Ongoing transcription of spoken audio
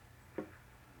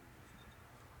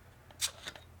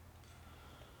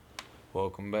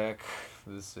Welcome back.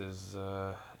 This is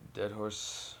Dead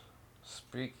Horse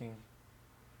speaking.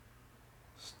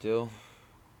 Still,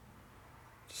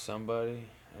 somebody,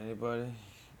 anybody,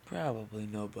 probably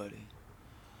nobody.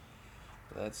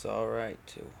 But that's all right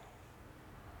too.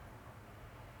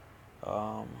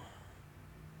 Um,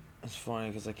 it's funny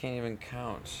because I can't even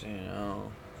count.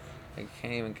 I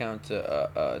can't even count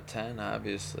to 10,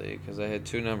 obviously, because I had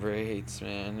two number eights,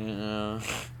 man.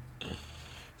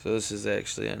 So this is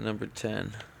actually at number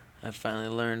 10. I finally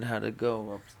learned how to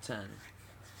go up to 10.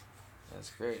 That's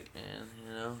great,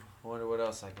 man. I wonder what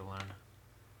else I could learn.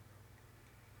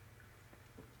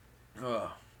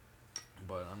 Oh,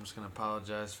 but I'm just gonna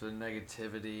apologize for the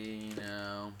negativity,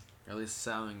 at least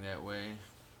sounding that way.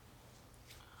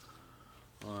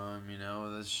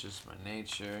 That's just my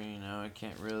nature, I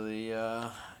can't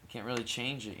really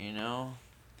change it.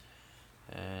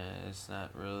 And it's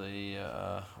not really,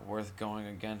 worth going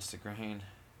against the grain.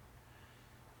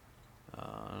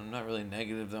 I'm not really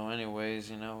negative though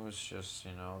anyways, it's just,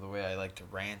 the way I like to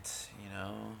rant.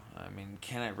 I mean,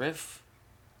 can I riff?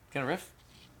 Can I riff?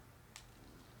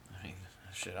 I mean,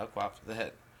 shit, I'll go after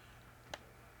that.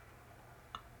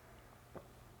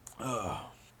 Ugh.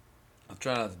 I'll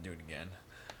try not to do it again.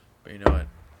 But you know what?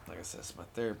 Like I said, it's my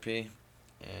therapy.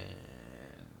 And,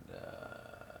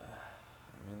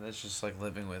 that's just like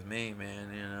living with me,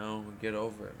 man. Get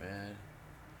over it, man.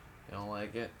 You don't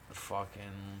like it?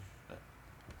 Fucking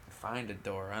find a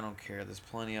door. I don't care. There's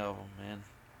plenty of them, man.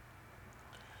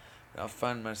 I'll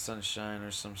find my sunshine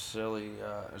or some silly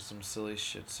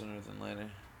shit sooner than later.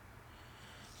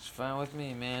 It's fine with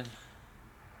me, man.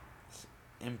 As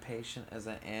impatient as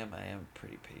I am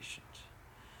pretty patient.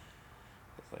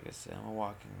 Like I said, I'm a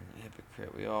walking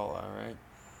hypocrite. We all are, right?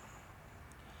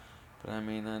 But I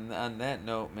mean, on that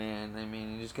note, man,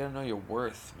 you just gotta know your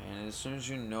worth, man. As soon as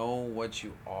you know what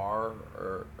you are,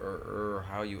 or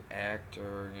how you act,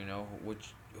 or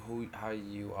who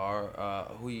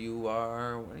you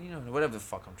are, whatever the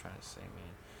fuck I'm trying to say,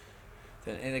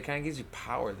 man. And it kind of gives you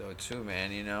power though too,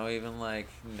 man. Even like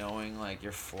knowing like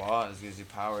your flaws gives you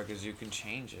power because you can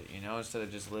change it. Instead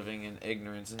of just living in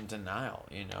ignorance and denial.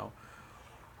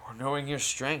 Or knowing your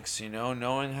strengths.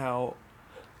 Knowing how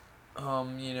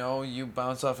you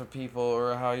bounce off of people,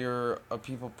 or how you're a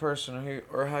people person,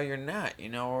 or how you're not,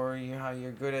 or how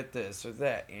you're good at this or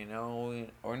that,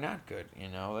 or not good,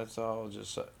 that's all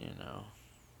just.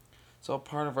 It's all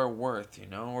part of our worth.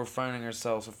 We're finding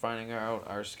ourselves, we're finding out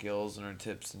our skills and our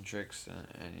tips and tricks,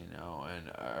 and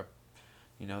our,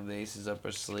 the aces up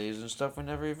our sleeves and stuff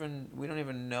we don't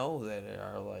even know that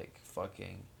are like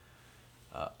fucking,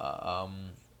 uh, uh, um,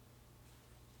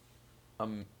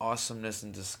 awesomeness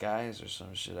in disguise or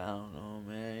some shit. I don't know,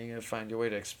 man. You gotta find your way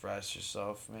to express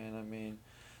yourself, man.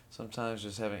 Sometimes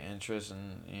just having interest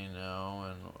and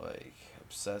like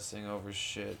obsessing over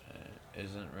shit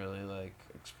isn't really like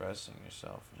expressing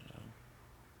yourself.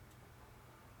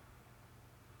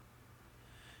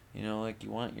 Like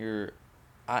you want your.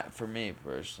 For me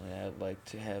personally, I'd like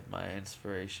to have my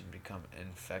inspiration become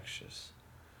infectious.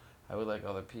 I would like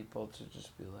other people to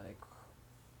just be like,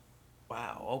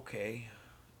 wow, okay,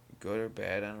 good or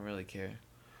bad, I don't really care.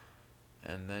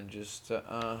 And then just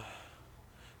them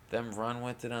run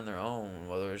with it on their own,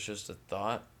 whether it's just a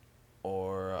thought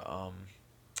or uh,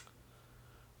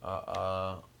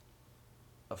 uh,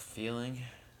 a feeling,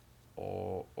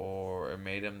 or it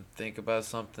made them think about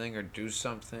something or do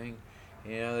something.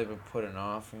 They've been putting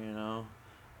off.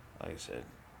 Like I said,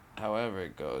 however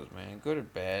it goes, man, good or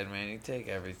bad, man, you take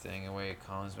everything the way it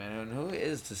comes, man. And who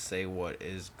is to say what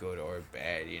is good or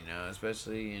bad?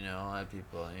 Especially a lot of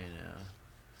people.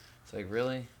 It's like,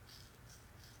 really,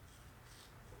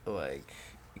 like,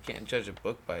 you can't judge a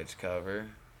book by its cover,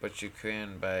 but you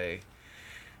can by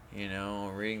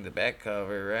reading the back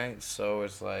cover, right? So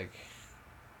it's like,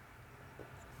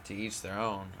 to each their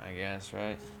own, I guess,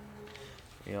 right?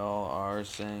 We all are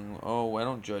saying, oh, I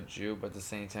don't judge you, but at the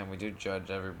same time, we do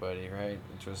judge everybody, right?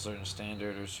 To a certain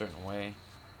standard or a certain way.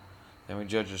 Then we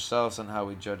judge ourselves on how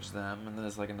we judge them, and then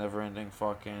it's like a never ending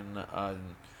fucking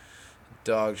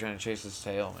dog trying to chase his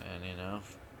tail, man.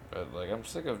 But, like, I'm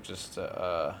sick of just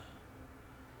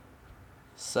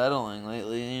settling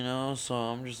lately, so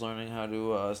I'm just learning how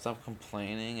to stop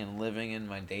complaining and living in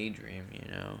my daydream.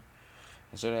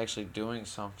 Instead of actually doing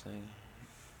something.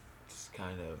 It's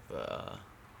kind of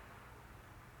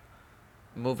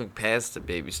moving past the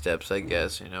baby steps, I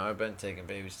guess. I've been taking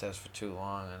baby steps for too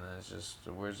long, and it's just,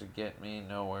 where's it get me?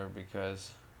 Nowhere,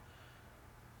 because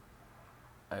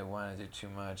I want to do too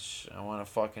much. I want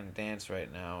to fucking dance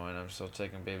right now, and I'm still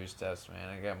taking baby steps, man.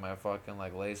 I got my fucking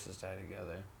like laces tied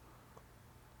together.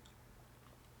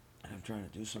 I'm trying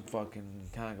to do some fucking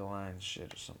conga line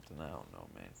shit or something. I don't know,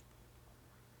 man.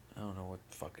 I don't know what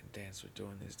fucking dance we're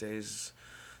doing these days.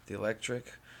 The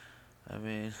electric. I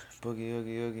mean, boogie,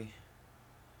 oogie, oogie.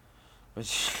 But,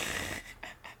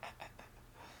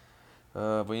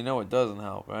 but you know what doesn't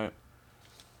help, right?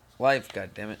 Life,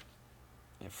 goddammit.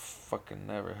 It fucking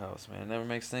never helps, man. It never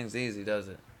makes things easy, does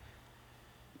it?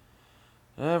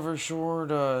 Never sure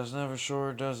does. Never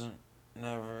sure doesn't.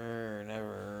 Never,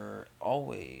 never,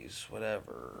 always,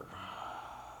 whatever.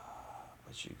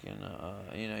 But you can,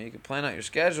 you can plan out your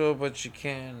schedule, but you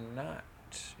cannot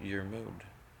your mood.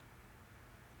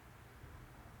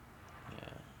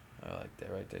 Yeah, I like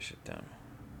that. Write that shit down.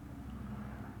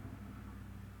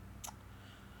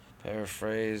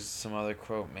 Paraphrase some other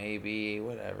quote, maybe,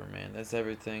 whatever, man. That's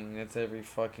everything. That's every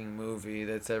fucking movie.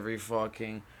 That's every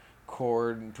fucking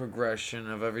chord and progression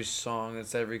of every song.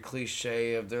 That's every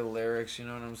cliche of their lyrics. You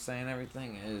know what I'm saying?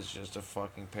 Everything is just a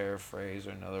fucking paraphrase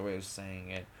or another way of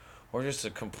saying it. Or just a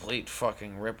complete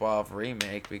fucking rip-off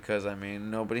remake because, I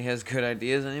mean, nobody has good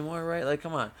ideas anymore, right? Like,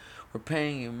 come on. We're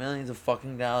paying you millions of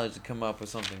fucking dollars to come up with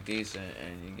something decent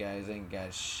and you guys ain't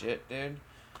got shit, dude.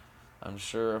 I'm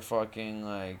sure a fucking,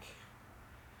 like,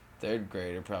 third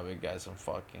grader probably got some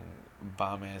fucking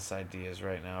bomb ass ideas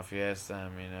right now. If you ask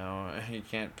them, you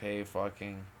can't pay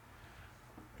fucking.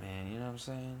 Man, you know what I'm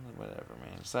saying? Whatever,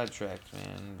 man. Sidetracked,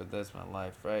 man. But that's my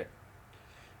life, right?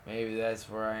 Maybe that's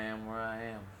where I am where I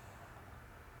am.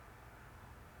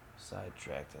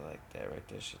 Sidetracked, I like that. Write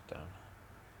that shit down.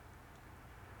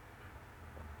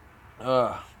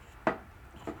 Ugh.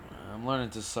 I'm learning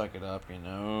to suck it up,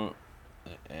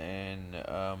 and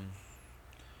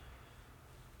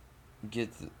get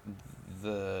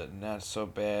the not so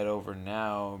bad over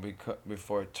now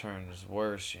before it turns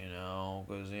worse,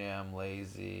 because yeah, I'm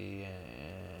lazy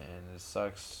and it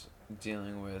sucks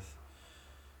dealing with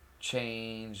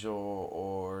change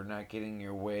or not getting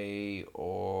your way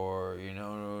or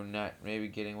not maybe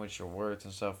getting what you're worth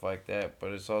and stuff like that,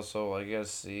 but it's also like you gotta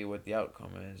see what the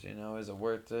outcome is it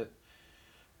worth it.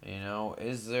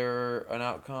 Is there an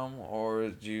outcome, or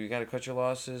do you got to cut your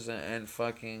losses and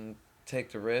fucking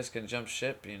take the risk and jump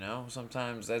ship?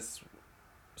 Sometimes that's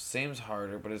seems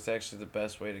harder, but it's actually the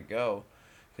best way to go.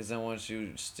 Because then once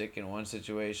you stick in one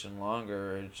situation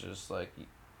longer, it's just like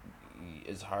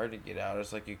it's hard to get out.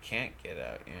 It's like you can't get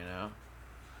out.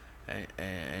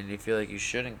 And you feel like you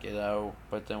shouldn't get out,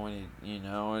 but then when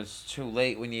it's too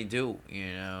late when you do.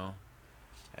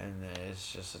 And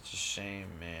it's just such a shame,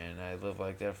 man. I lived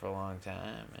like that for a long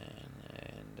time, man.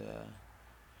 And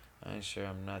I'm sure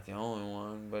I'm not the only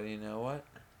one, but you know what?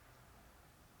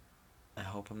 I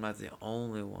hope I'm not the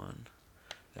only one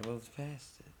that moves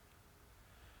past it.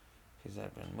 Because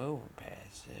I've been moving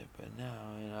past it, but now,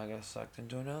 I got sucked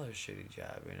into another shitty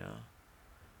job.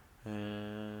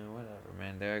 Whatever,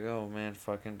 man. There I go, man.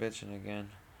 Fucking bitching again.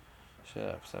 Shut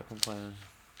up. Stop complaining.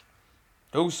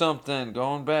 Do something.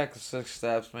 Going back 6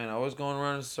 steps, man. Always going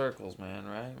around in circles, man.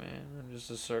 Right, man? I'm just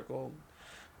a circle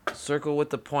with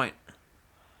the point.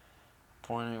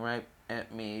 Pointing right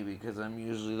at me because I'm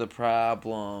usually the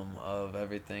problem of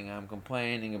everything I'm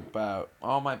complaining about.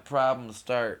 All my problems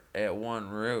start at one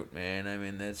root, man. I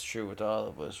mean, that's true with all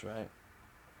of us, right?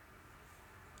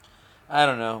 I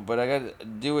don't know, but I gotta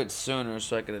do it sooner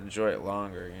so I can enjoy it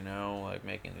longer, like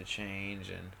making the change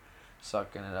and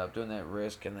sucking it up, doing that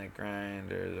risk and that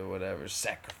grind or the whatever,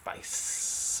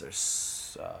 sacrifice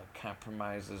or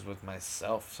compromises with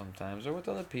myself sometimes or with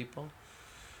other people.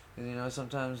 And,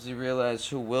 sometimes you realize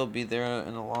who will be there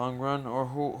in the long run or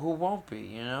who won't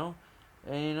be.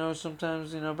 And,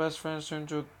 sometimes, best friends turn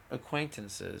to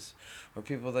acquaintances or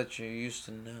people that you used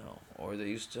to know or that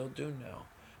you still do know.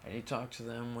 And you talk to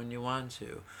them when you want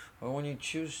to or when you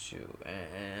choose to.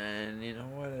 And you know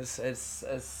what? It's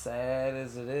as sad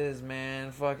as it is,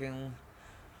 man. Fucking.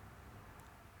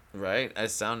 Right? I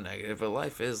sound negative, but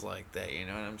life is like that. You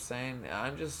know what I'm saying?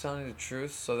 I'm just telling you the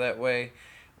truth so that way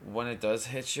when it does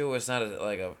hit you, it's not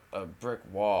like a brick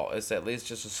wall. It's at least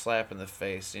just a slap in the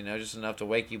face, just enough to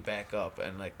wake you back up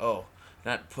and, like, oh,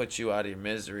 not put you out of your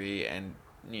misery and,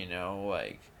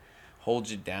 like, hold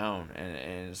you down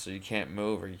and so you can't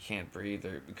move or you can't breathe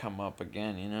or come up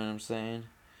again. You know what I'm saying?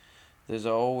 There's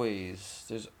always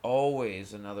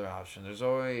another option. There's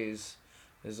always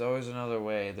another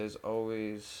way. There's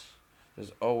always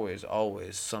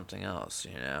something else.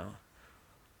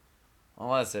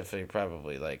 Unless if you're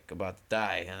probably like about to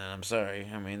die, and then I'm sorry.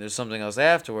 I mean, there's something else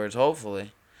afterwards.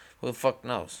 Hopefully, who the fuck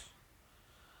knows?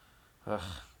 Ugh.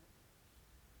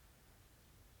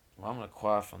 Well, I'm gonna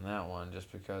quaff on that one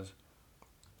just because.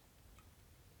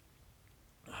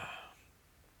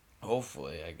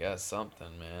 hopefully, I guess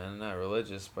something, man. I'm not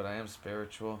religious, but I am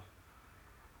spiritual.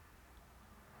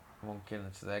 I won't get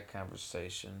into that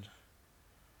conversation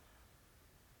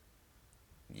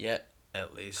yet,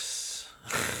 at least.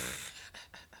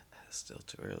 Still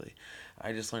too early.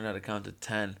 I just learned how to count to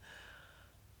 10.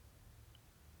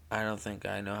 I don't think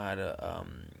I know how to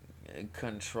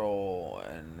control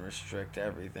and restrict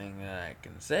everything that I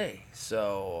can say.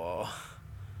 So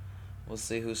we'll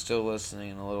see who's still listening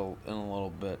in a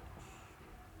little bit.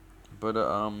 But but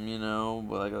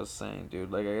like I was saying,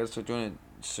 dude, like I gotta start doing it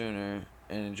sooner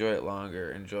and enjoy it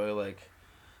longer. Enjoy like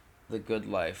the good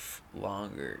life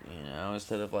longer,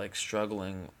 instead of like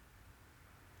struggling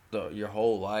your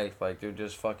whole life. Like they're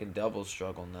just fucking double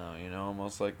struggle now,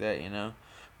 almost like that.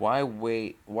 Why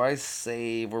wait? Why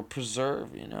save or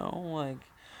preserve? Like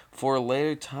for a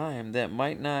later time that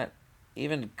might not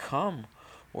even come,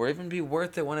 or even be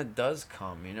worth it when it does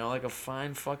come. Like a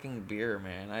fine fucking beer,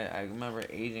 man. I remember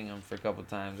aging them for a couple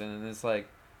times, and it's like.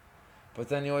 But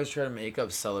then you always try to make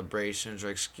up celebrations or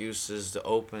excuses to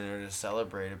open or to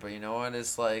celebrate it. But you know what?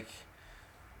 It's like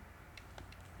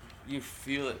you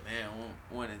feel it, man.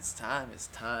 When it's time,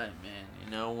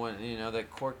 man. When that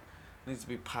cork needs to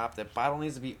be popped, that bottle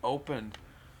needs to be opened.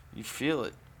 You feel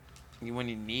it when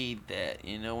you need that.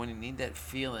 When you need that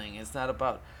feeling. It's not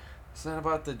about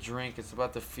the drink. It's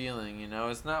about the feeling.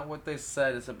 It's not what they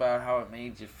said. It's about how it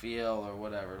made you feel or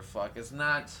whatever. Fuck. It's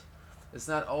not. It's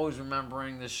not always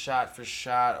remembering the shot for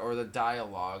shot or the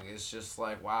dialogue. It's just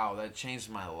like, wow, that changed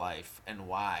my life and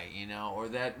why, or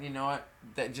that, what,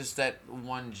 that just that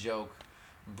one joke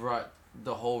brought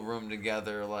the whole room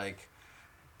together like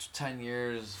 10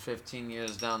 years, 15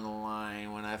 years down the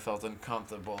line when I felt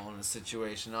uncomfortable in a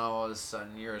situation. All of a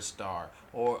sudden, you're a star.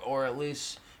 Or at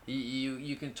least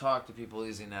you can talk to people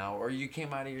easy now, or you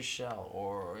came out of your shell,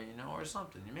 or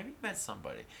something. Maybe you met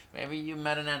somebody. Maybe you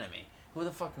met an enemy. Who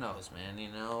the fuck knows, man?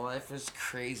 Life is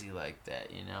crazy like that.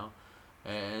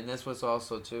 And that's what's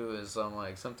also too is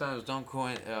like sometimes don't go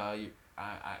in.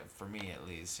 For me at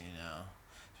least,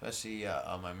 especially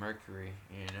my Mercury.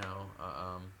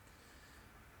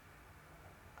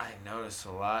 I notice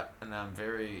a lot, and I'm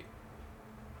very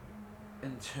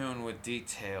in tune with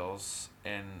details,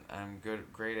 and I'm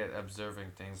great at observing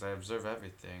things. I observe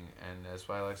everything, and that's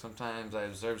why like sometimes I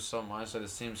observe so much that it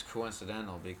seems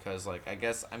coincidental because like I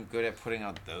guess I'm good at putting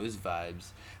out those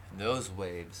vibes, and those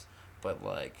waves, but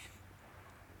like.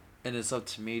 And it's up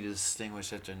to me to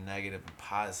distinguish if they're negative and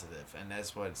positive, and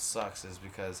that's what sucks is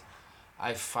because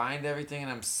I find everything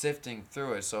and I'm sifting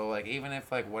through it. So like even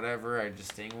if like whatever I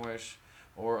distinguish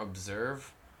or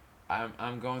observe,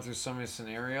 I'm going through so many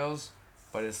scenarios,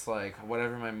 but it's like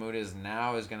whatever my mood is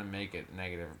now is gonna make it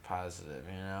negative or positive,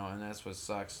 and that's what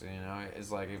sucks,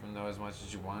 It's like even though as much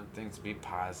as you want things to be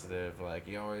positive, like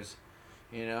you always,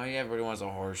 everybody wants a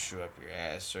horseshoe up your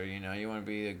ass, or you want to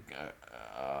be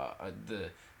the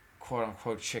quote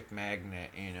unquote chick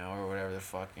magnet, or whatever the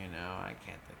fuck, I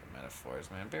can't think of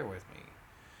metaphors, man. Bear with me.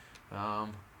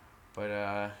 Um,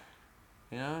 but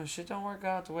shit don't work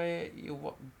out the way you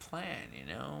plan,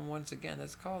 Once again,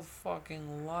 that's called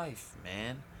fucking life,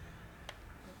 man.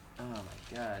 Oh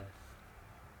my god.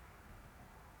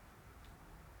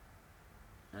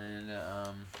 And,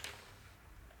 I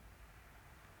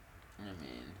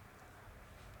mean,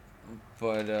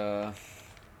 but,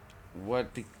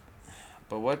 what, be-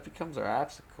 but what becomes our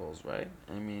obstacles, right?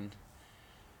 I mean,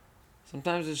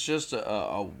 sometimes it's just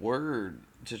a word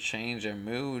to change our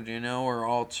mood, or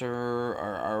alter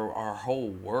our whole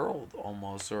world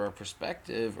almost, or a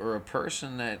perspective, or a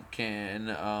person that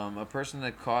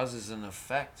causes an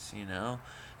effect, It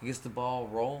gets the ball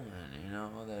rolling,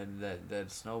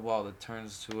 that snowball that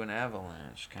turns to an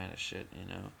avalanche kind of shit,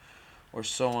 Or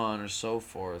so on or so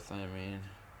forth. I mean,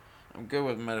 I'm good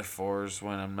with metaphors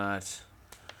when I'm not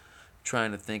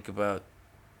trying to think about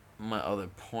my other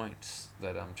points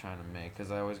that I'm trying to make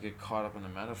because I always get caught up in the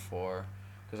metaphor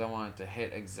because I want it to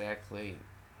hit exactly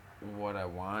what I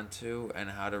want to and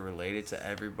how to relate it to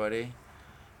everybody.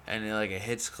 And it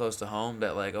hits close to home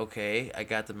that like okay I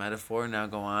got the metaphor now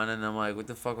go on and I'm like what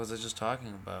the fuck was I just talking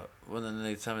about? Well then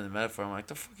they tell me the metaphor I'm like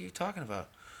the fuck are you talking about?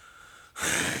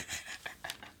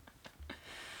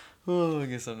 Oh I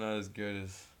guess I'm not as good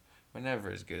as we're never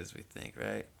as good as we think,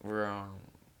 right? We're our own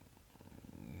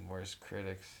worst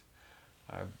critics,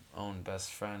 our own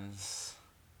best friends,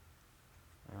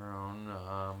 our own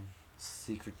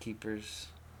secret keepers,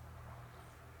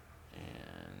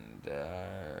 and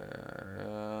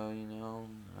our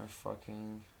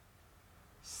fucking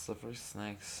slippery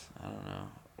snakes. I don't know,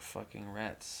 fucking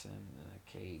rats in a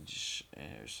cage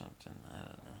or something. I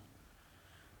don't know.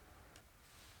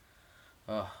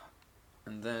 Oh,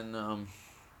 And then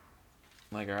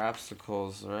like our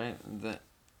obstacles, right? That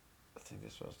I think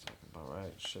that's what I was talking about,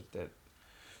 right?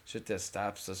 Shit that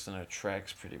stops us in our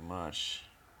tracks, pretty much.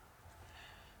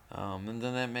 And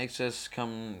then that makes us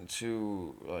come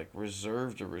to like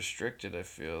reserved or restricted. I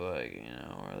feel like,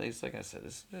 or at least like I said,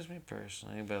 this is just me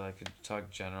personally, but I could talk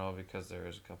general because there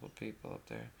is a couple of people up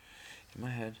there in my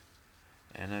head,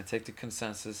 and I take the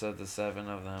consensus of the seven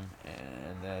of them,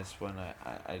 and that's when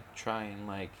I try and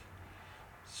like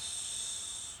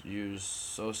use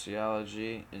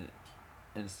sociology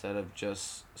instead of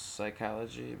just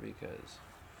psychology, because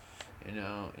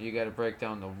you got to break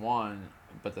down the one,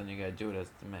 but then you got to do it as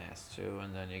the mass too,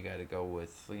 and then you got to go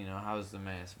with how's the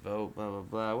mass vote, blah blah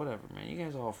blah, whatever, man. You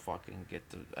guys all fucking get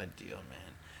the idea,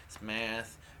 man. It's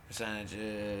math,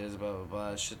 percentages, blah blah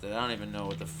blah, shit that I don't even know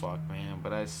what the fuck, man,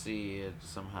 but I see it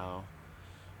somehow.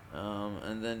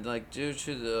 And then like due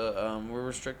to the we're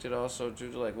restricted also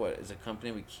due to like what is a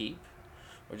company we keep,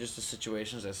 or just the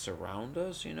situations that surround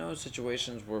us,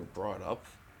 situations we're brought up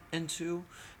into.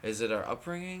 Is it our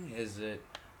upbringing? Is it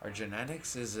our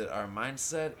genetics? Is it our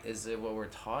mindset? Is it what we're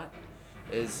taught?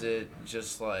 Is it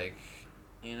just like,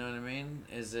 you know what I mean?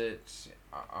 Is it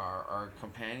our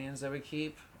companions that we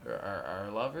keep? Or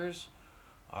our lovers?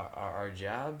 Our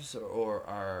jobs? Or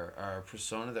our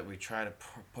persona that we try to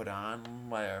put on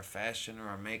by our fashion or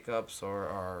our makeups or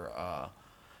our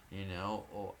you know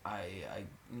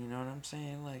what I'm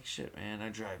saying? Like, shit, man, I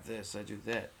drive this, I do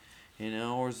that,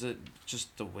 or is it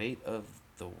just the weight of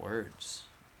the words,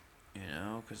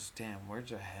 because damn,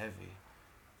 words are heavy,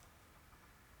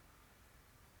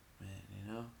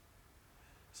 man.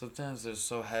 Sometimes they're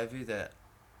so heavy that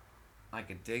I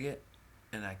could dig it,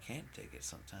 and I can't dig it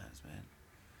sometimes, man.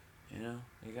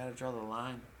 You gotta draw the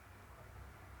line.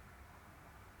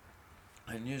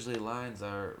 And usually lines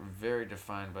are very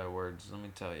defined by words, let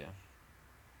me tell you.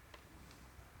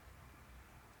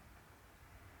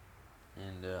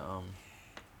 And,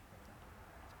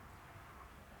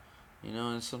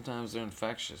 and sometimes they're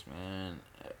infectious, man.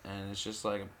 And it's just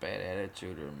like a bad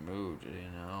attitude or mood, it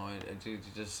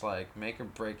just like make or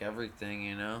break everything,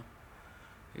 You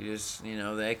just, even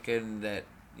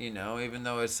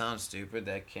though it sounds stupid,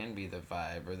 that can be the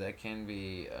vibe, or that can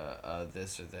be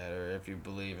this or that, or if you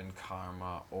believe in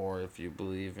karma, or if you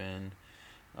believe in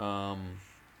um,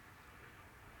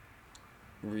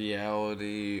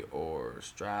 reality, or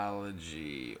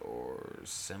astrology, or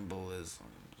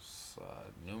symbolisms,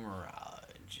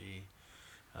 numerology,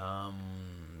 um,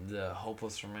 the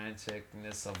hopeless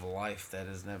romanticness of life that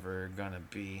is never gonna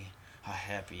be a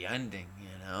happy ending.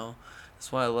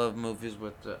 That's why I love movies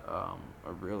with a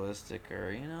realistic or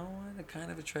a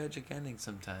kind of a tragic ending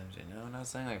sometimes. I'm not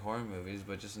saying like horror movies,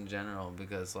 but just in general,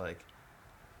 because like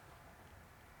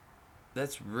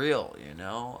that's real.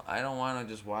 I don't want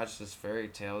to just watch this fairy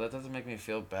tale. That doesn't make me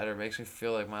feel better. It makes me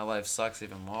feel like my life sucks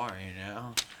even more.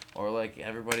 Or like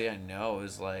everybody I know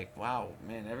is like, wow,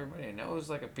 man, everybody I know is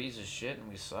like a piece of shit and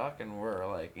we suck and we're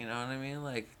like, you know what I mean?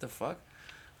 Like, the fuck?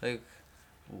 Like,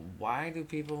 why do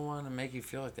people want to make you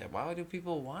feel like that? Why do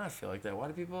people want to feel like that? Why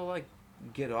do people like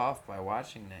get off by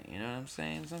watching that? You know what I'm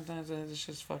saying? Sometimes it's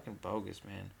just fucking bogus,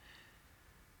 man.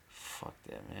 Fuck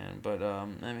that, man. But I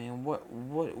mean,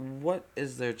 what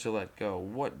is there to let go?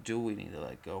 What do we need to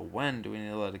let go? When do we need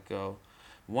to let it go?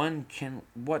 What can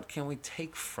we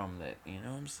take from that? You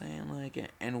know what I'm saying? Like,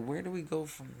 and where do we go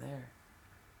from there?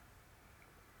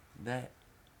 That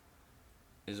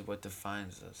is what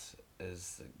defines us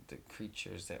as the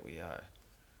creatures that we are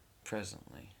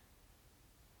presently.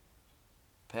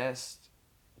 Past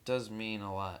does mean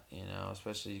a lot,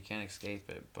 especially you can't escape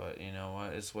it, but you know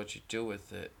what? It's what you do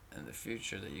with it and the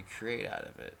future that you create out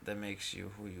of it that makes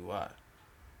you who you are.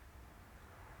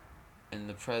 And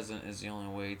the present is the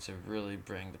only way to really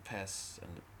bring the past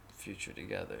and the future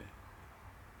together,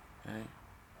 right?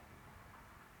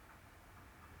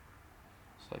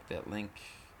 It's like that link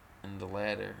in the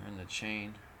ladder, in the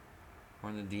chain, or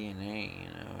in the DNA,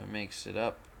 it makes it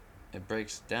up, it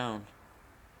breaks it down,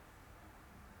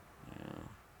 you know,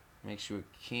 makes you a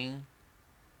king,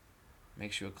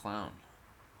 makes you a clown,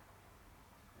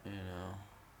 you know.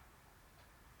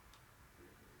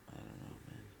 I don't know,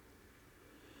 man.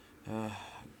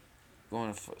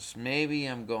 Maybe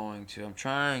I'm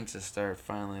trying to start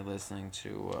finally listening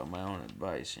to my own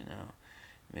advice,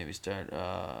 maybe start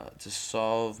to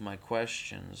solve my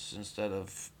questions instead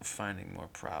of finding more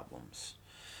problems.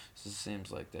 So it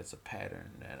seems like that's a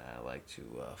pattern that I like to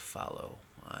follow.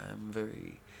 I'm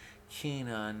very keen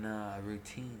on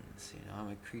routines.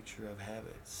 I'm a creature of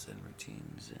habits and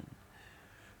routines and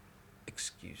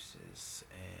excuses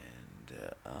and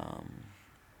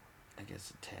I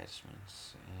guess,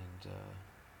 attachments and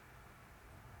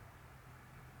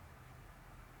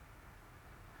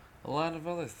a lot of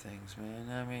other things, man.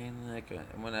 I mean, like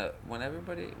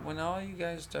when all you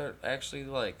guys start actually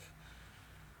like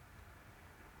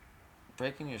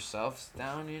breaking yourselves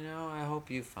down, I hope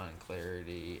you find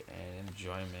clarity and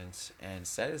enjoyment and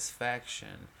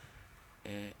satisfaction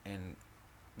in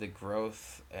the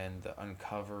growth and the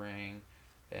uncovering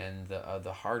and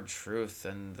the hard truth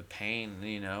and the pain,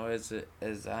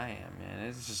 as I am, man.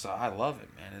 It's just I love it,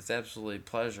 man. It's absolutely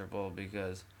pleasurable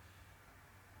because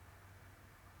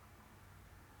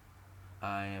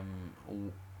I am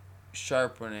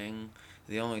sharpening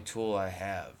the only tool I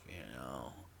have,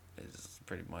 is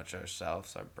pretty much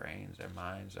ourselves, our brains, our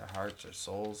minds, our hearts, our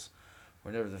souls,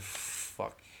 whatever the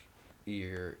fuck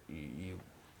you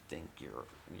think your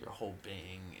whole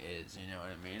being is. You know what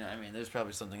I mean? I mean, there's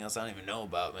probably something else I don't even know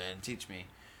about, man. Teach me,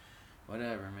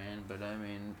 whatever, man. But I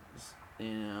mean,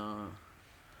 you know,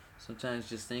 sometimes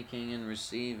just thinking and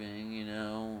receiving,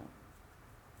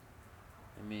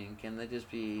 I mean, can that just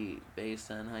be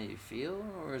based on how you feel,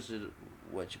 or is it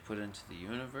what you put into the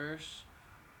universe?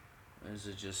 Or is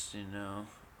it just,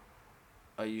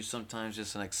 are you sometimes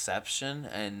just an exception,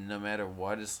 and no matter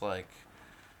what, it's like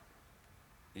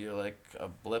you're like a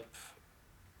blip,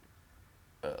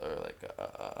 or like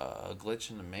a glitch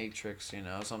in the matrix,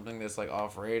 something that's like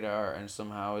off radar, and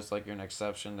somehow it's like you're an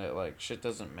exception that like shit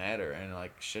doesn't matter, and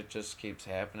like shit just keeps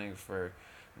happening for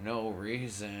no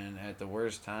reason at the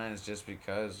worst times just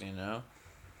because, And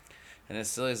as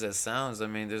silly as that sounds, I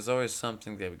mean, there's always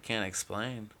something that we can't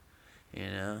explain, you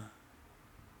know?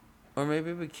 Or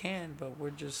maybe we can, but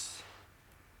we're just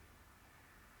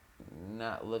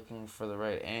not looking for the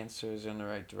right answers in the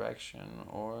right direction.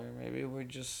 Or maybe we're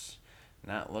just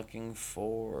not looking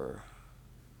for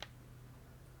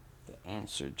the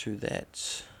answer to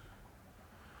that.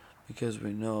 Because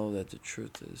we know that the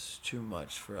truth is too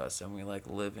much for us, and we like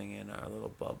living in our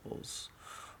little bubbles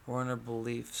or in our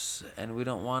beliefs, and we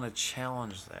don't want to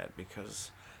challenge that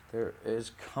because there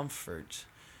is comfort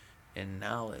in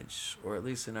knowledge, or at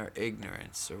least in our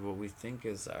ignorance, or what we think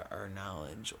is our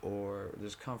knowledge, or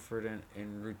there's comfort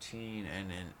in routine and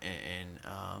in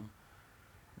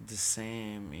the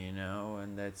same,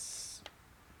 and that's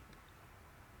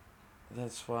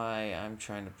why I'm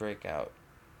trying to break out,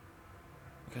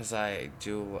 because I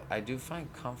do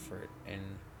find comfort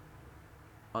in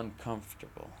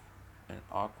uncomfortable and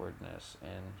awkwardness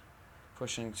and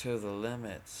pushing to the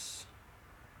limits.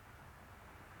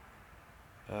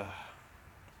 Ugh.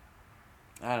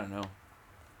 I don't know.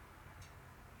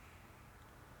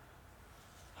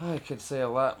 I could say a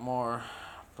lot more,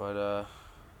 but I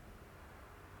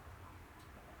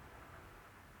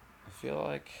feel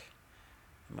like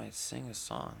I might sing a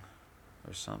song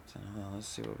or something. Well, let's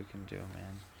see what we can do,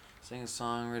 man. Sing a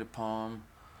song, read a poem,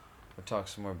 or talk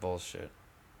some more bullshit.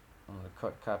 I'm gonna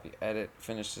cut, copy, edit,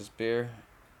 finish this beer,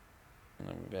 and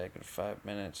I'll be back in 5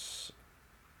 minutes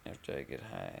after I get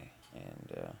high,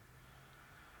 and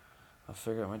I'll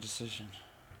figure out my decision.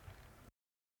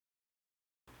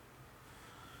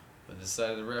 I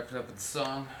decided to wrap it up with the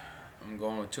song. I'm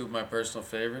going with two of my personal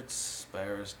favorites by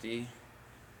RSD.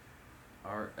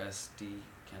 RSD,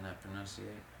 cannot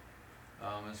pronunciate.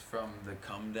 It's from the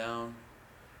Come Down.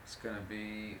 It's gonna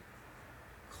be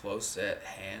Close at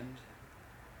Hand,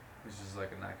 which is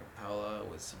like an acapella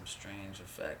with some strange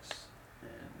effects.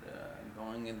 And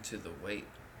going into the weight,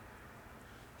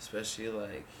 especially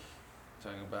like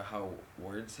talking about how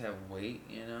words have weight,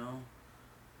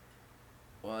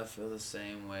 Well, I feel the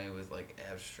same way with like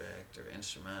abstract or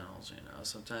instrumentals,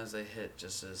 Sometimes they hit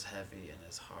just as heavy and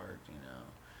as hard,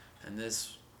 And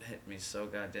this hit me so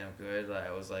goddamn good. Like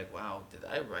I was like, wow, did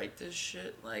I write this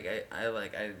shit? Like I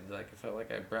felt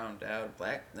like I browned out,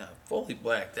 fully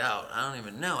blacked out. I don't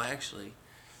even know actually.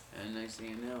 And next thing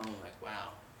you know, I'm like,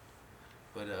 wow.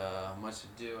 But much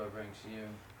ado I bring to you.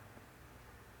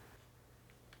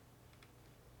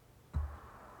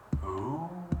 Ooh,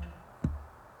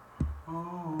 ooh,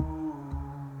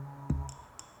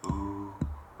 ooh, ooh,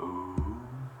 ooh,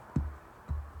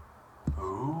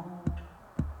 ooh,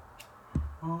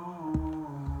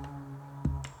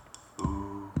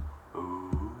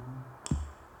 ooh.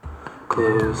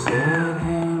 Close at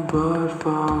hand, but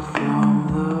far from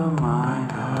the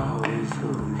mind. How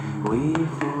easily we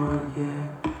forget,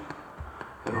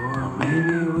 or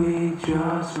maybe we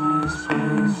just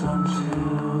misplace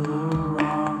until the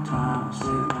wrong time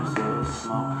signals a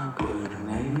small good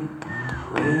night.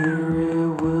 Later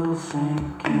it will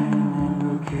sink in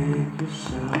and kick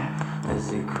yourself as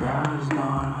the crowd has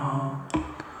gone home.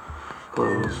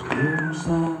 Close curtains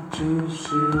and to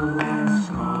seal lines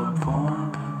called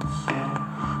performance.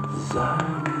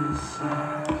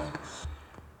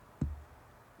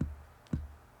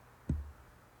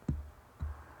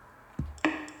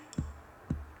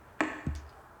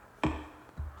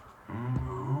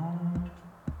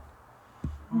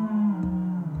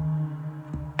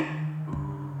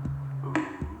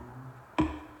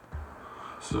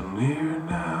 So near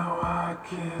now I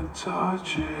can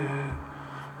touch it,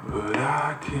 but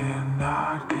I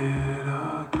cannot get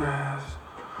a grasp.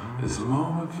 This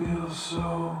moment feels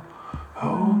so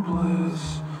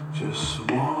hopeless, just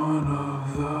one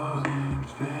of the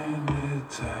infinite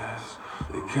tasks.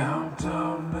 The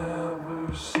countdown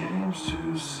never seems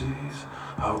to cease.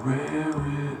 How rare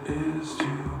it is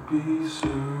to be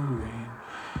serene.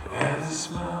 As a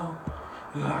smell,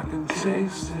 and I can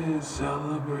taste it,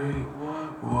 celebrate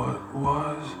what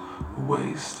was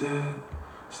wasted.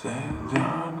 Stand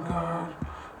on guard,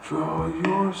 draw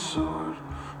your sword.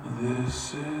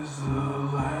 This is the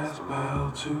last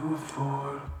battle to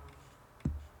afford.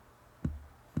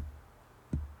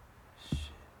 Shit,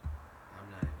 I'm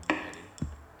not even ready.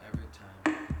 Every time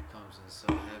it comes in so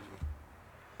heavy.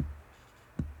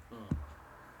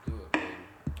 Do it, baby.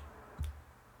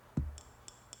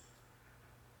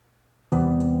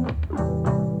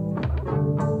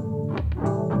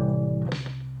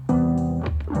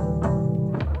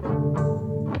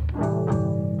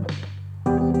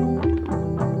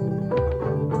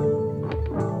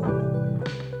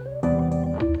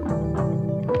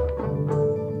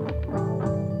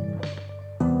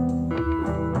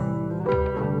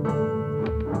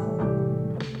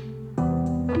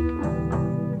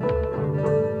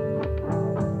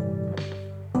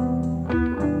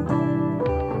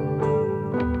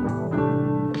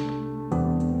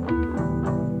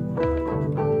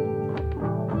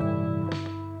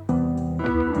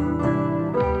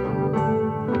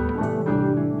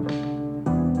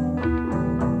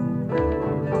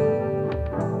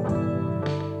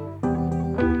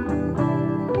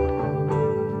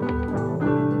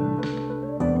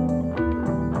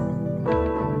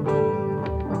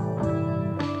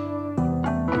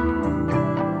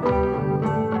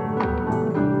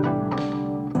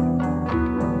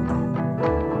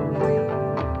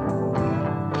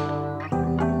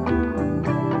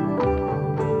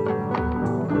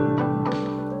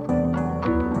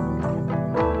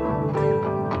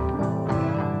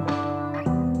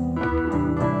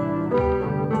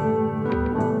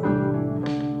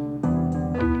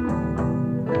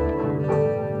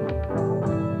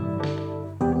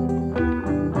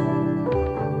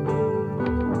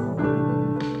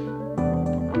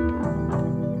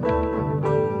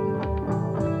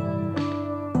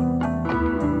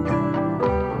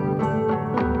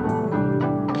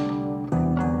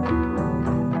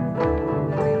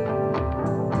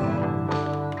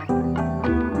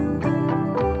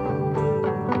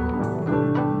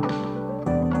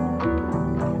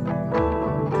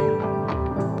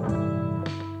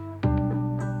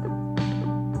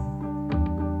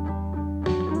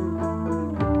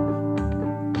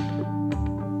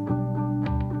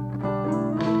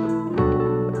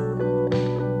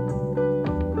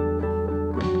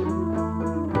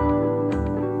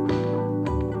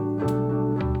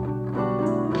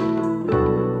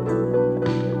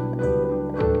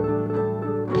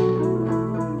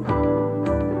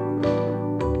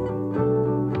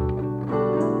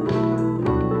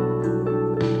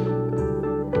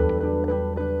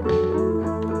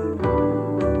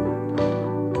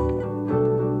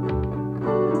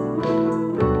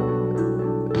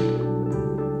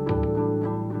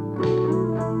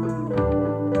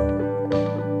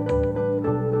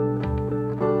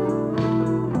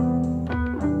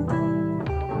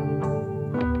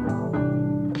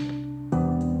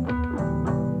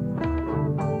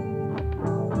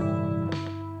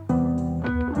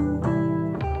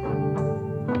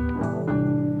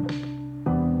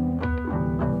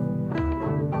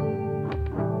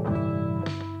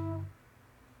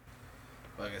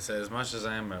 Like I said, as much as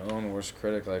I am my own worst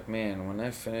critic, like, man, when I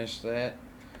finished that,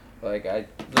 like, I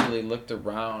literally looked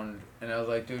around and I was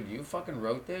like, dude, you fucking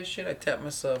wrote this shit? I tapped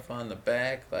myself on the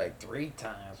back like 3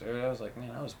 times. Dude. I was like,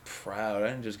 man, I was proud. I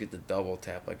didn't just get the double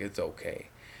tap, like, it's okay.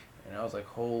 And I was like,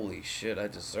 holy shit, I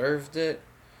deserved it.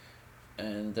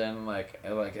 And then, I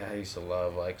used to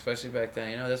love, like, especially back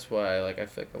then, that's why, like, I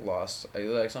feel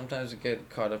like sometimes you get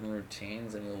caught up in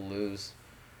routines and you'll lose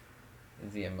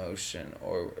the emotion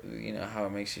or how it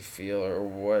makes you feel or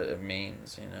what it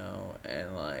means,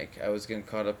 and like I was getting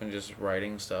caught up in just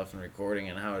writing stuff and recording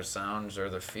and how it sounds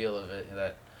or the feel of it,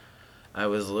 that I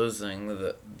was losing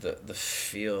the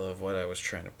feel of what I was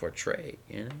trying to portray,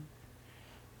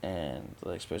 and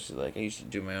like especially like I used to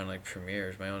do my own like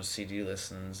premieres, my own CD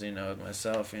listens,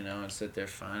 myself, and sit there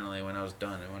finally when I was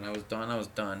done, and when I was done, I was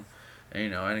done.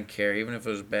 And, I didn't care, even if it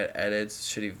was bad edits,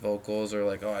 shitty vocals, or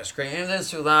like, oh, I screamed, that's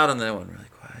too loud on that one. Really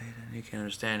quiet, and you can't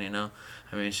understand, I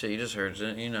mean, shit, you just heard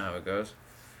it, you know how it goes.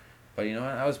 But you know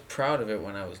what? I was proud of it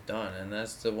when I was done, and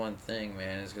that's the one thing,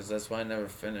 man. Is because that's why I never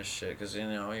finish shit. Because you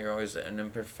know you're always an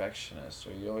imperfectionist,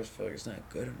 or you always feel like it's not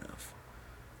good enough.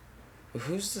 But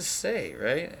who's to say,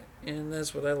 right? And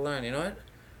that's what I learned. You know what?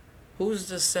 Who's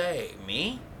to say?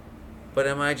 Me? But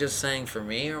am I just saying for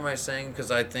me, or am I saying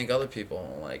because I think other people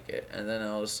won't like it? And then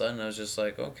all of a sudden I was just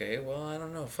like, okay, well, I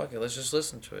don't know. Fuck it. Let's just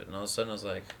listen to it. And all of a sudden I was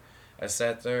like, I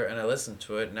sat there and I listened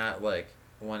to it, not like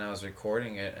when I was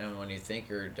recording it and when you think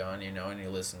you're done, you know, and you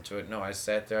listen to it. No, I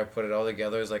sat there, I put it all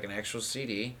together as like an actual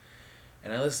CD,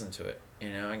 and I listened to it.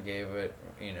 You know, I gave it,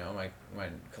 you know, my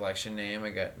collection name. I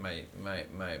got my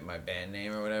band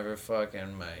name or whatever, fuck,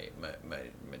 and my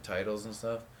titles and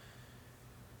stuff.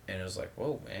 And it was like,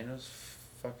 whoa, man, it was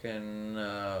fucking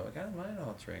kind of mind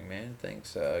altering, man.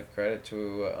 Thanks. Credit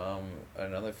to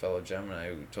another fellow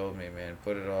Gemini who told me, man,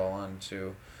 put it all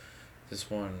onto this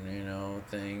one, you know,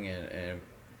 thing, and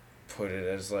put it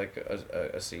as like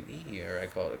a CD, or I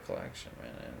call it a collection,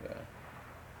 man. And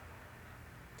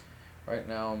right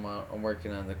now I'm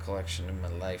working on the collection of my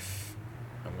life.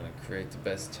 I'm gonna create the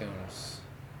best tunes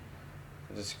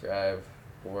to describe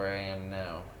where I am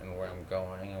now and where I'm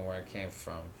going and where I came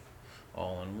from,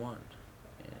 all in one.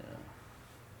 You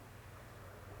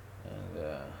know,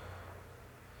 and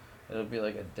it'll be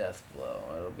like a death blow.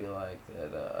 It'll be like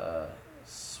that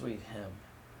sweet hymn,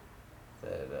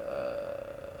 that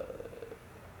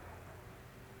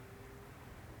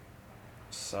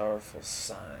sorrowful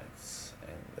sonnets,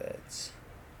 and that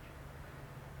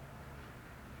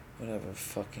whatever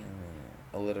fucking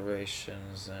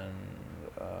alliterations and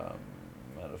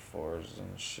metaphors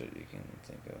and shit you can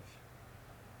think of.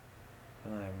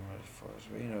 Not even metaphors,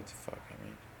 but you know what the fuck I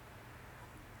mean.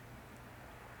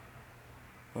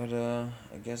 But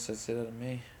I guess that's it out of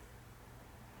me.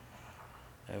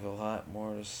 I have a lot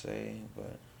more to say,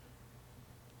 but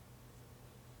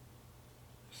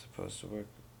I'm supposed to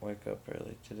wake up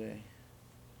early today.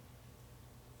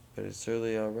 But it's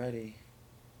early already,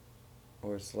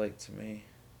 or it's late to me.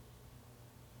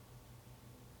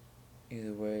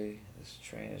 Either way, this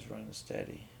train is running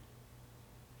steady.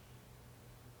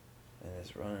 And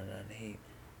it's running on heat.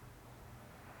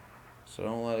 So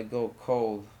don't let it go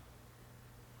cold,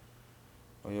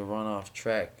 or you'll run off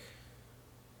track.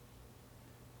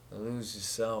 Lose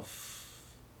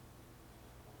yourself.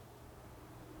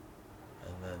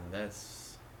 And then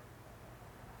that's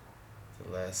the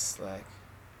last slack.